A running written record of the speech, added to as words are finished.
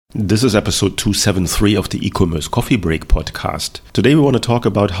This is episode 273 of the e-commerce coffee break podcast. Today we want to talk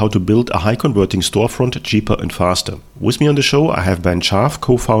about how to build a high converting storefront cheaper and faster. With me on the show I have Ben Sharf,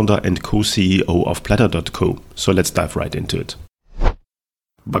 co-founder and co-CEO of Platter.co. So let's dive right into it.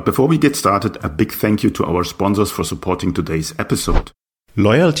 But before we get started, a big thank you to our sponsors for supporting today's episode.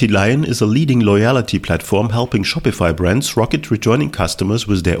 Loyalty Lion is a leading loyalty platform helping Shopify brands rocket returning customers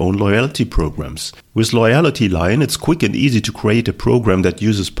with their own loyalty programs. With Loyalty Lion, it's quick and easy to create a program that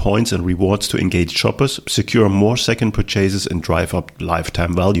uses points and rewards to engage shoppers, secure more second purchases, and drive up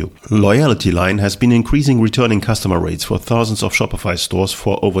lifetime value. Loyalty Lion has been increasing returning customer rates for thousands of Shopify stores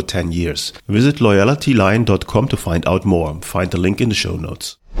for over 10 years. Visit loyaltylion.com to find out more. Find the link in the show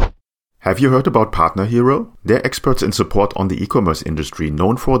notes. Have you heard about Partner Hero? They're experts in support on the e-commerce industry,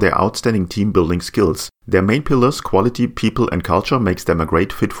 known for their outstanding team-building skills. Their main pillars, quality, people, and culture, makes them a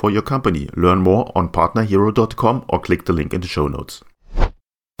great fit for your company. Learn more on partnerhero.com or click the link in the show notes.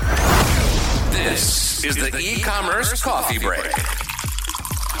 This is the e-commerce coffee break.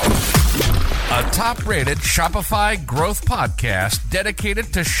 A top-rated Shopify growth podcast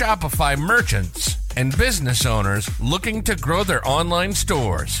dedicated to Shopify merchants and business owners looking to grow their online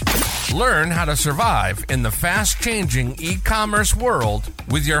stores. Learn how to survive in the fast-changing e-commerce world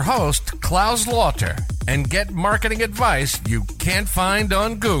with your host, Klaus Lauter, and get marketing advice you can't find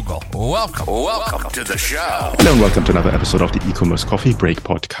on Google. Welcome to the show. Hello and welcome to another episode of the e-commerce coffee break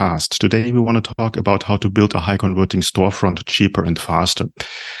podcast. Today we want to talk about how to build a high-converting storefront cheaper and faster.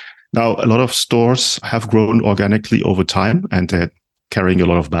 Now, a lot of stores have grown organically over time and they're carrying a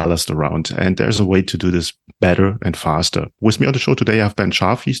lot of ballast around. And there's a way to do this better and faster. With me on the show today, I have Ben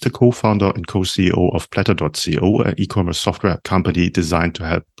Sharf. He's the co-founder and co-CEO of Platter.co, an e-commerce software company designed to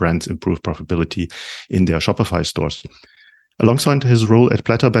help brands improve profitability in their Shopify stores. Alongside his role at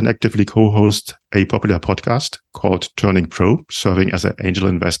Platter, Ben actively co-hosts a popular podcast called Turning Pro, serving as an angel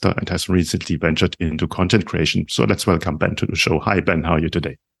investor, and has recently ventured into content creation. So let's welcome Ben to the show. Hi, Ben. How are you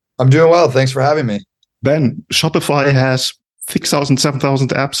today? I'm doing well. Thanks for having me. Ben, Shopify has 6,000, 7,000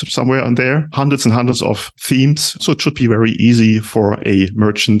 apps somewhere on there, hundreds and hundreds of themes. So it should be very easy for a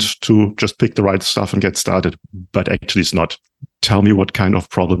merchant to just pick the right stuff and get started. But actually it's not. Tell me what kind of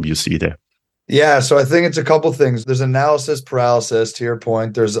problem you see there. Yeah, so I think it's a couple things. There's analysis paralysis, to your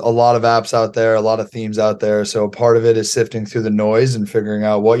point. There's a lot of apps out there, a lot of themes out there. So part of it is sifting through the noise and figuring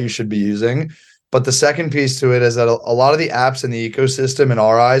out what you should be using. But the second piece to it is that a lot of the apps in the ecosystem in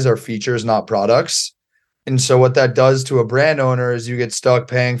our eyes are features, not products. And so what that does to a brand owner is you get stuck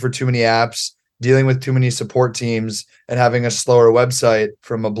paying for too many apps, dealing with too many support teams, and having a slower website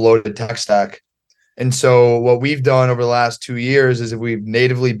from a bloated tech stack. And so what we've done over the last 2 years is we've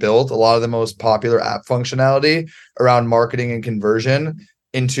natively built a lot of the most popular app functionality around marketing and conversion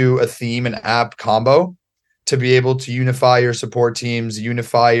into a theme and app combo to be able to unify your support teams,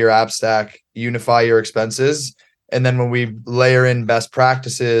 unify your app stack, unify your expenses. And then when we layer in best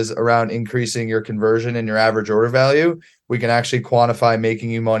practices around increasing your conversion and your average order value, we can actually quantify making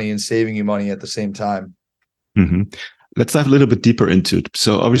you money and saving you money at the same time. Mm-hmm. Let's dive a little bit deeper into it.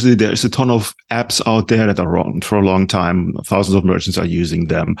 So obviously there's a ton of apps out there that are around for a long time. Thousands of merchants are using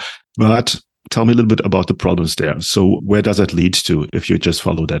them. But tell me a little bit about the problems there. So where does that lead to if you just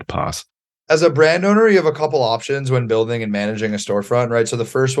follow that path? As a brand owner, you have a couple options when building and managing a storefront, right? So the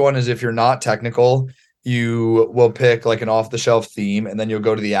first one is if you're not technical, you will pick like an off-the-shelf theme, and then you'll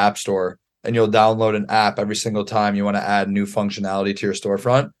go to the app store and you'll download an app every single time you want to add new functionality to your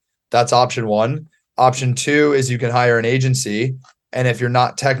storefront. That's option one. Option two is you can hire an agency, and if you're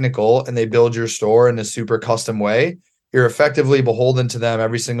not technical and they build your store in a super custom way, you're effectively beholden to them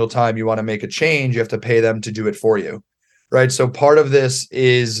every single time you want to make a change. You have to pay them to do it for you, right? So part of this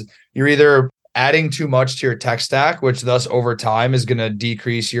is you're either adding too much to your tech stack, which thus over time is going to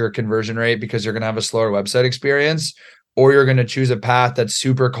decrease your conversion rate because you're going to have a slower website experience, or you're going to choose a path that's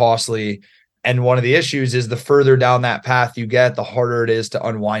super costly. And one of the issues is the further down that path you get, the harder it is to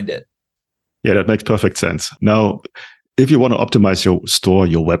unwind it. Yeah, that makes perfect sense. Now, if you want to optimize your store,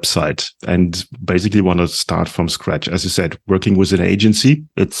 your website, and basically want to start from scratch, as you said, working with an agency,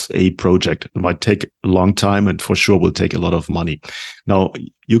 it's a project. It might take a long time and for sure will take a lot of money. Now,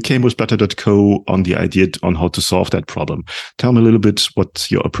 you came with Platter.co on the idea on how to solve that problem. Tell me a little bit what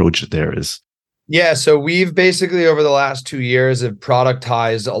your approach there is. Yeah, so we've basically over the last 2 years have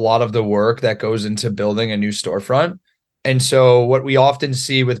productized a lot of the work that goes into building a new storefront. And so what we often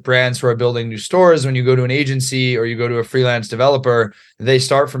see with brands who are building new stores, when you go to an agency or you go to a freelance developer, they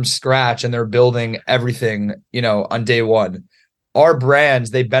start from scratch and they're building everything, on day one. our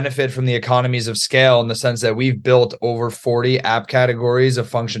brands, they benefit from the economies of scale in the sense that we've built over 40 app categories of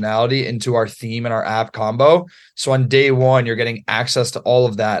functionality into our theme and our app combo. So on day one, you're getting access to all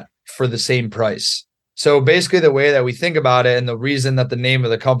of that for the same price. So basically the way that we think about it, and the reason that the name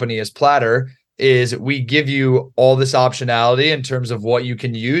of the company is Platter, is we give you all this optionality in terms of what you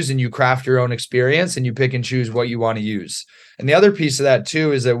can use, and you craft your own experience and you pick and choose what you want to use. And the other piece of that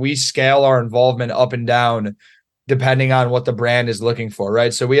too is that we scale our involvement up and down depending on what the brand is looking for,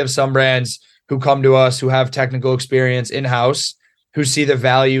 right? So we have some brands who come to us who have technical experience in-house, who see the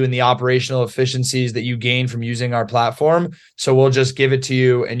value in the operational efficiencies that you gain from using our platform. So we'll just give it to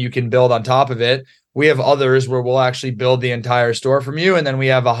you and you can build on top of it. We have others where we'll actually build the entire store from you. And then we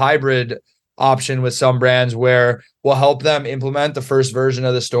have a hybrid option with some brands where we'll help them implement the first version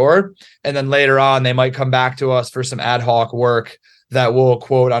of the store. And then later on, they might come back to us for some ad hoc work that we'll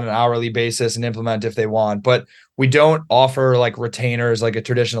quote on an hourly basis and implement if they want. But we don't offer like retainers like a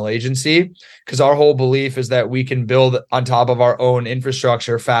traditional agency, because our whole belief is that we can build on top of our own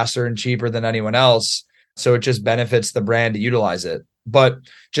infrastructure faster and cheaper than anyone else. So it just benefits the brand to utilize it. But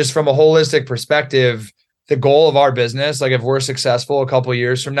just from a holistic perspective, the goal of our business, like if we're successful a couple of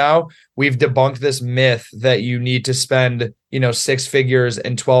years from now, we've debunked this myth that you need to spend, 6 figures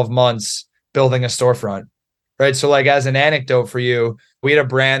in 12 months building a storefront, right? So like as an anecdote for you, we had a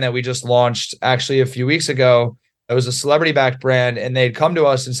brand that we just launched actually a few weeks ago. It was a celebrity-backed brand, and they'd come to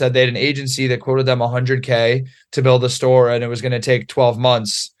us and said they had an agency that quoted them $100K to build a store, and it was going to take 12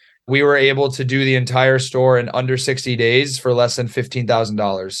 months. We were able to do the entire store in under 60 days for less than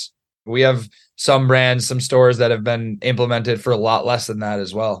 $15,000. We have some brands, some stores that have been implemented for a lot less than that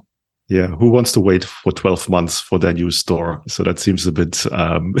as well. Yeah, who wants to wait for 12 months for their new store? So that seems a bit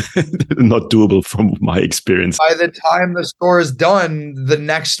not doable from my experience. By the time the store is done, the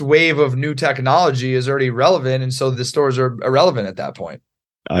next wave of new technology is already relevant. And so the stores are irrelevant at that point.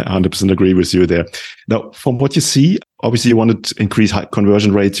 I 100% agree with you there. Now, from what you see, obviously you want to increase high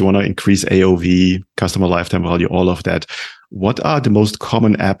conversion rates, you want to increase AOV, customer lifetime value, all of that. What are the most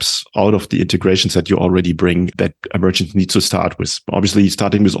common apps out of the integrations that you already bring that a merchant needs to start with? Obviously,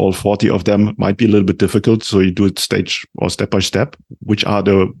 starting with all 40 of them might be a little bit difficult. So you do it stage or step by step. Which are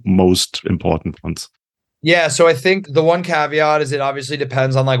the most important ones? Yeah. So I think the one caveat is it obviously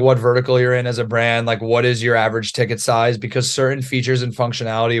depends on like what vertical you're in as a brand, like what is your average ticket size, because certain features and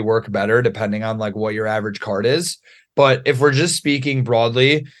functionality work better depending on like what your average cart is. But if we're just speaking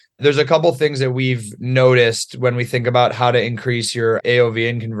broadly, there's a couple things that we've noticed when we think about how to increase your AOV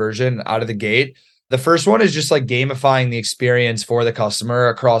and conversion out of the gate. The first one is just like gamifying the experience for the customer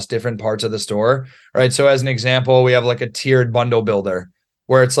across different parts of the store, right? So as an example, we have like a tiered bundle builder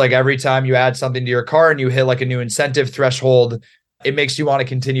where it's like every time you add something to your cart and you hit like a new incentive threshold, it makes you want to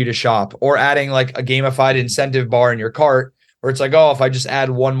continue to shop. Or adding like a gamified incentive bar in your cart where it's like, oh, if I just add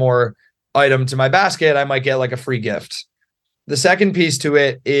one more item to my basket, I might get like a free gift. The second piece to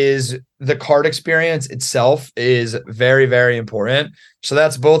it is the cart experience itself is very, very important. So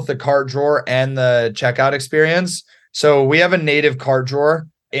that's both the cart drawer and the checkout experience. So we have a native cart drawer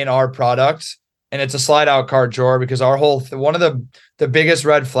in our product, and it's a slide out cart drawer because our whole one of the biggest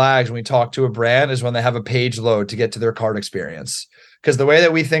red flags when we talk to a brand is when they have a page load to get to their cart experience. Because the way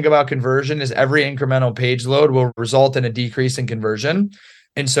that we think about conversion is every incremental page load will result in a decrease in conversion.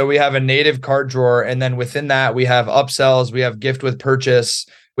 And so we have a native cart drawer. And then within that, we have upsells, we have gift with purchase,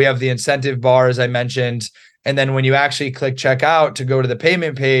 we have the incentive bar, as I mentioned. And then when you actually click checkout to go to the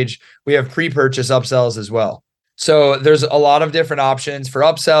payment page, we have pre-purchase upsells as well. So there's a lot of different options for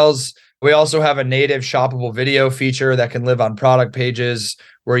upsells. We also have a native shoppable video feature that can live on product pages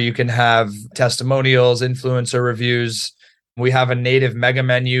where you can have testimonials, influencer reviews. We have a native mega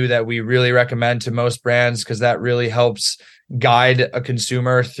menu that we really recommend to most brands because that really helps guide a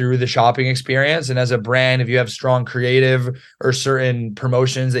consumer through the shopping experience. And as a brand, if you have strong creative or certain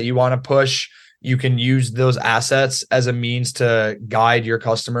promotions that you want to push, you can use those assets as a means to guide your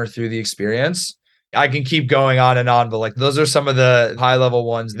customer through the experience. I can keep going on and on, but like those are some of the high level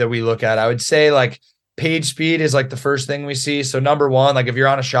ones that we look at. I would say like page speed is like the first thing we see. So number one, like if you're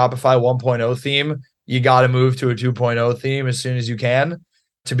on a Shopify 1.0 theme, you got to move to a 2.0 theme as soon as you can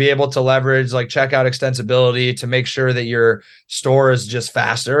to be able to leverage like checkout extensibility to make sure that your store is just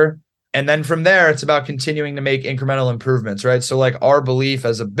faster. And then from there, it's about continuing to make incremental improvements, right? So like our belief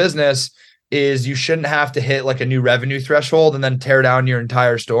as a business is you shouldn't have to hit like a new revenue threshold and then tear down your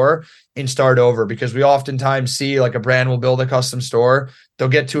entire store and start over, because we oftentimes see like a brand will build a custom store. They'll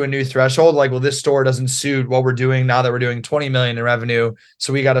get to a new threshold. Like, well, this store doesn't suit what we're doing now that we're doing 20 million in revenue.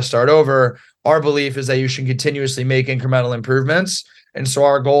 So we got to start over. Our belief is that you should continuously make incremental improvements. And so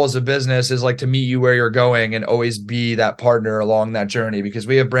our goal as a business is like to meet you where you're going and always be that partner along that journey, because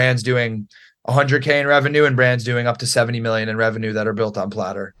we have brands doing 100K in revenue and brands doing up to 70 million in revenue that are built on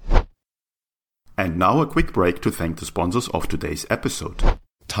Platter. And now a quick break to thank the sponsors of today's episode.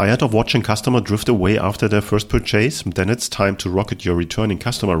 Tired of watching customer drift away after their first purchase? Then it's time to rocket your returning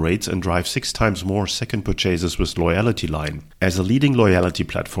customer rates and drive 6 times more second purchases with Loyalty Line. As a leading loyalty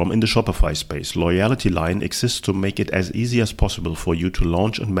platform in the Shopify space, Loyalty Line exists to make it as easy as possible for you to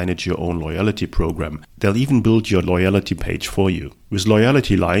launch and manage your own loyalty program. They'll even build your loyalty page for you. With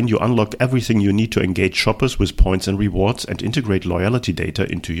Loyalty Line, you unlock everything you need to engage shoppers with points and rewards and integrate loyalty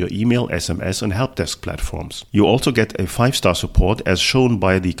data into your email, SMS, and help desk platforms. You also get a 5-star support as shown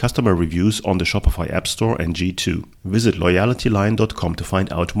by the customer reviews on the Shopify App Store and G2. Visit loyaltyline.com to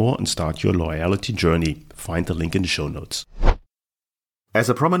find out more and start your loyalty journey. Find the link in the show notes. As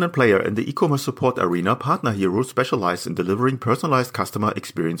a prominent player in the e-commerce support arena, Partner Hero specializes in delivering personalized customer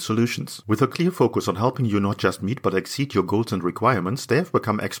experience solutions. With a clear focus on helping you not just meet but exceed your goals and requirements, they have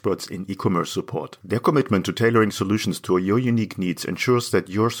become experts in e-commerce support. Their commitment to tailoring solutions to your unique needs ensures that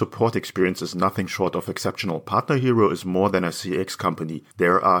your support experience is nothing short of exceptional. Partner Hero is more than a CX company. They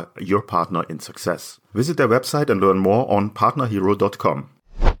are your partner in success. Visit their website and learn more on partnerhero.com.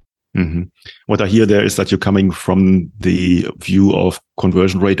 Mm-hmm. What I hear there is that you're coming from the view of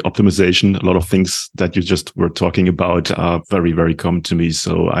conversion rate optimization. A lot of things that you just were talking about are very, very common to me.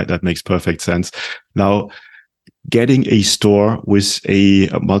 So that makes perfect sense. Now, getting a store with a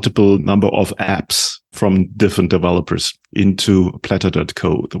multiple number of apps from different developers into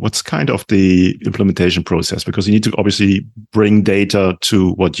platter.co, what's kind of the implementation process? Because you need to obviously bring data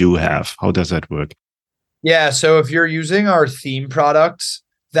to what you have. How does that work? Yeah. So if you're using our theme products,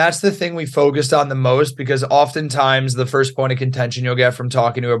 that's the thing we focused on the most, because oftentimes the first point of contention you'll get from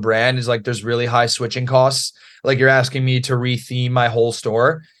talking to a brand is like, there's really high switching costs. Like you're asking me to retheme my whole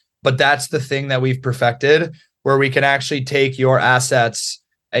store. But that's the thing that we've perfected, where we can actually take your assets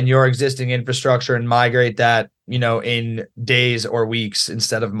and your existing infrastructure and migrate that, in days or weeks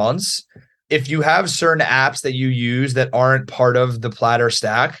instead of months. If you have certain apps that you use that aren't part of the Platter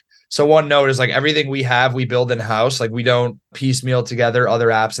stack, so one note is like everything we have, we build in-house. Like we don't piecemeal together other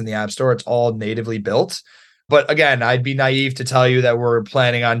apps in the App Store. It's all natively built. But again, I'd be naive to tell you that we're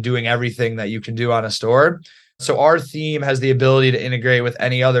planning on doing everything that you can do on a store. So our theme has the ability to integrate with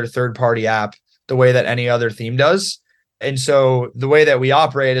any other third-party app the way that any other theme does. And so the way that we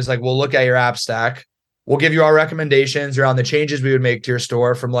operate is like, we'll look at your app stack. We'll give you our recommendations around the changes we would make to your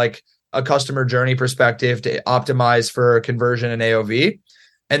store from like a customer journey perspective to optimize for conversion and AOV.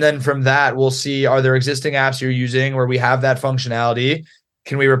 And then from that, we'll see, are there existing apps you're using where we have that functionality?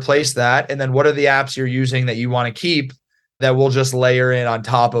 Can we replace that? And then what are the apps you're using that you want to keep that we'll just layer in on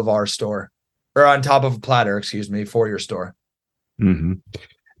top of our store, or on top of Platter, for your store? Mm-hmm.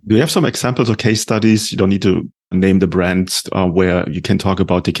 Do you have some examples or case studies? You don't need to name the brands where you can talk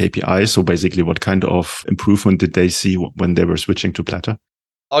about the KPIs. So basically, what kind of improvement did they see when they were switching to Platter?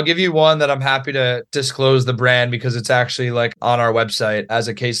 I'll give you one that I'm happy to disclose the brand because it's actually like on our website as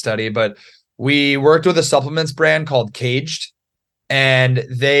a case study. But we worked with a supplements brand called Caged, and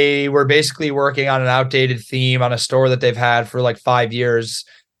they were basically working on an outdated theme on a store that they've had for like 5 years.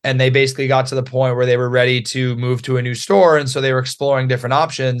 And they basically got to the point where they were ready to move to a new store. And so they were exploring different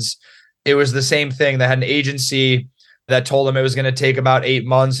options. It was the same thing. They had an agency that told them it was going to take about 8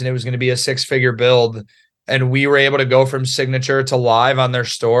 months and it was going to be a 6-figure build. And we were able to go from signature to live on their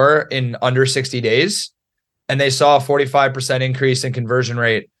store in under 60 days. And they saw a 45% increase in conversion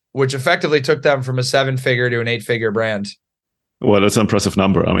rate, which effectively took them from a 7-figure to an 8-figure brand. Well, that's an impressive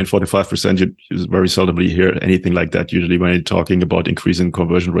number. I mean, 45%, you very seldomly hear anything like that. Usually when you're talking about increasing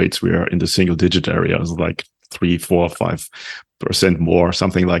conversion rates, we are in the single digit area, it's like 3, 4, 5% more,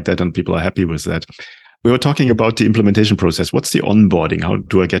 something like that. And people are happy with that. We were talking about the implementation process. What's the onboarding? How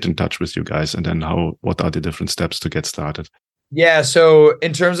do I get in touch with you guys? And then what are the different steps to get started? Yeah. So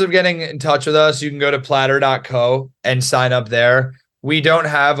in terms of getting in touch with us, you can go to platter.co and sign up there. We don't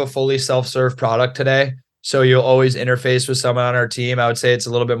have a fully self-serve product today, so you'll always interface with someone on our team. I would say it's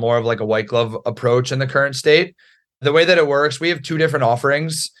a little bit more of like a white glove approach in the current state. The way that it works, we have 2 different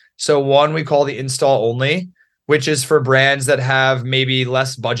offerings. So one we call the install only, which is for brands that have maybe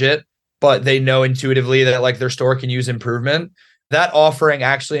less budget, but they know intuitively that like their store can use improvement. That offering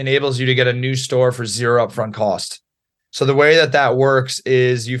actually enables you to get a new store for 0 upfront cost. So the way that works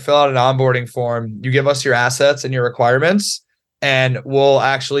is you fill out an onboarding form, you give us your assets and your requirements, and we'll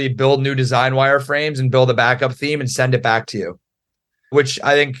actually build new design wireframes and build a backup theme and send it back to you, which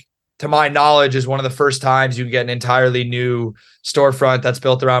I think, to my knowledge, is one of the first times you can get an entirely new storefront that's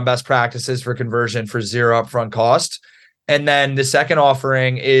built around best practices for conversion for 0 upfront cost. And then the second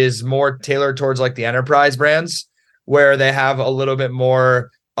offering is more tailored towards like the enterprise brands, where they have a little bit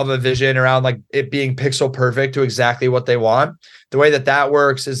more of a vision around like it being pixel perfect to exactly what they want. The way that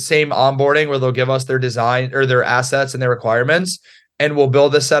works is same onboarding where they'll give us their design or their assets and their requirements, and we'll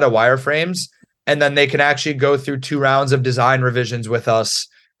build a set of wireframes. And then they can actually go through 2 rounds of design revisions with us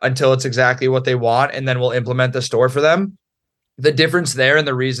until it's exactly what they want. And then we'll implement the store for them. The difference there and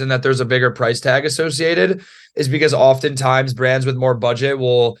the reason that there's a bigger price tag associated is because oftentimes brands with more budget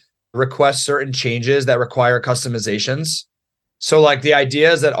will request certain changes that require customizations. So like the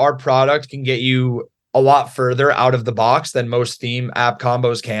idea is that our product can get you a lot further out of the box than most theme app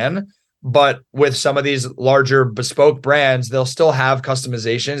combos can. But with some of these larger bespoke brands, they'll still have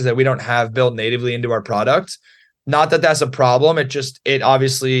customizations that we don't have built natively into our product. Not that that's a problem. It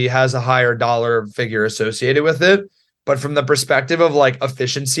obviously has a higher dollar figure associated with it. But from the perspective of like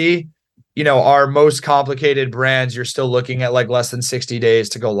efficiency, our most complicated brands, you're still looking at like less than 60 days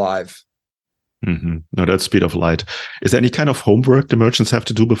to go live. Mm-hmm. No, that's speed of light. Is there any kind of homework the merchants have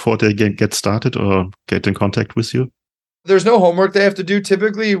to do before they get started or get in contact with you? There's no homework they have to do.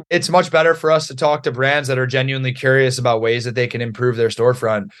 Typically, it's much better for us to talk to brands that are genuinely curious about ways that they can improve their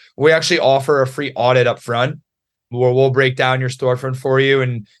storefront. We actually offer a free audit up front where we'll break down your storefront for you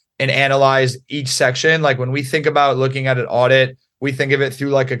and analyze each section. Like when we think about looking at an audit, we think of it through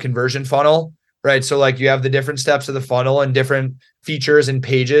like a conversion funnel, right? So like you have the different steps of the funnel and different features and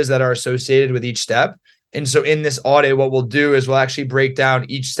pages that are associated with each step. And so in this audit, what we'll do is we'll actually break down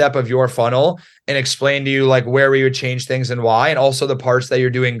each step of your funnel and explain to you like where we would change things and why, and also the parts that you're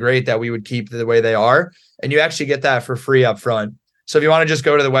doing great that we would keep the way they are. And you actually get that for free up front. So if you want to just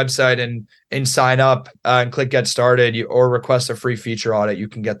go to the website and sign up and click get started or request a free feature audit, you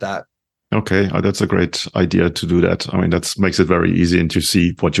can get that. Okay, that's a great idea to do that. I mean, that makes it very easy and to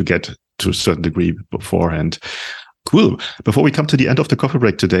see what you get to a certain degree beforehand. Cool. Before we come to the end of the coffee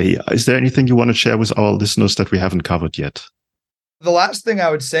break today, is there anything you want to share with our listeners that we haven't covered yet? The last thing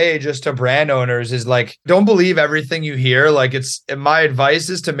I would say just to brand owners is like, don't believe everything you hear. Like my advice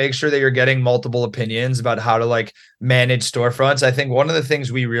is to make sure that you're getting multiple opinions about how to like manage storefronts. I think one of the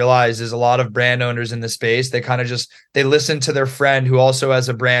things we realize is a lot of brand owners in the space, they kind of they listen to their friend who also has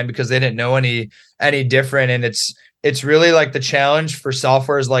a brand because they didn't know any different. And it's really like the challenge for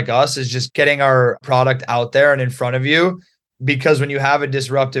softwares like us is just getting our product out there and in front of you. Because when you have a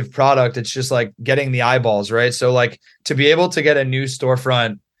disruptive product, it's just like getting the eyeballs, right? So like to be able to get a new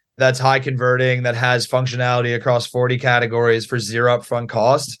storefront that's high converting, that has functionality across 40 categories for zero upfront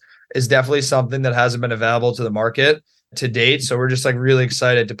cost is definitely something that hasn't been available to the market to date. So we're just like really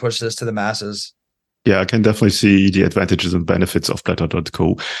excited to push this to the masses. Yeah, I can definitely see the advantages and benefits of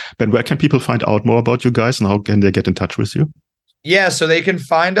Platter.co. Ben, where can people find out more about you guys and how can they get in touch with you? Yeah, so they can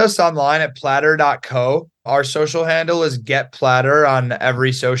find us online at platter.co. Our social handle is getplatter on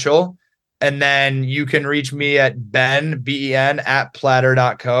every social. And then you can reach me at Ben at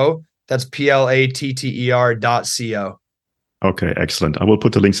platter.co. That's platter.co. Okay, excellent. I will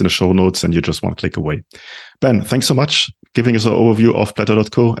put the links in the show notes and you just one click away. Ben, thanks so much giving us an overview of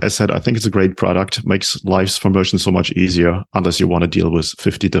Platter.co. As said, I think it's a great product, makes lives for merchants so much easier unless you want to deal with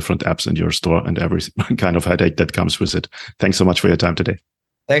 50 different apps in your store and every kind of headache that comes with it. Thanks so much for your time today.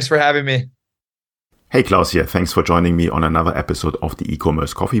 Thanks for having me. Hey, Klaus here. Thanks for joining me on another episode of the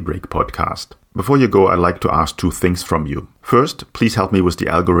E-commerce Coffee Break podcast. Before you go, I'd like to ask 2 things from you. First, please help me with the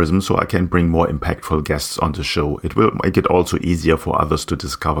algorithm so I can bring more impactful guests on the show. It will make it also easier for others to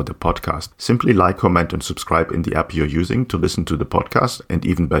discover the podcast. Simply like, comment, and subscribe in the app you're using to listen to the podcast, and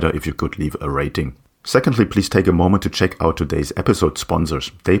even better if you could leave a rating. Secondly, please take a moment to check out today's episode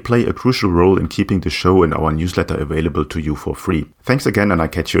sponsors. They play a crucial role in keeping the show and our newsletter available to you for free. Thanks again, and I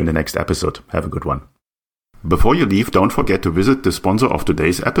catch you in the next episode. Have a good one. Before you leave, don't forget to visit the sponsor of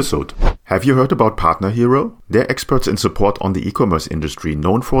today's episode. Have you heard about Partner Hero? They're experts in support on the e-commerce industry,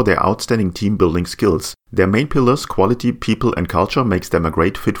 known for their outstanding team-building skills. Their main pillars, quality, people, and culture, makes them a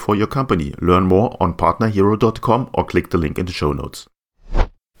great fit for your company. Learn more on partnerhero.com or click the link in the show notes.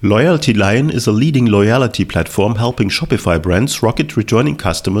 Loyalty Lion is a leading loyalty platform helping Shopify brands rocket returning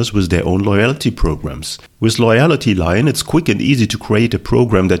customers with their own loyalty programs. With Loyalty Lion, it's quick and easy to create a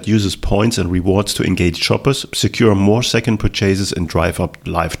program that uses points and rewards to engage shoppers, secure more second purchases, and drive up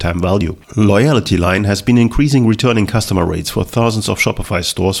lifetime value. Loyalty Lion has been increasing returning customer rates for thousands of Shopify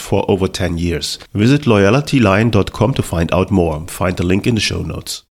stores for over 10 years. Visit loyaltylion.com to find out more. Find the link in the show notes.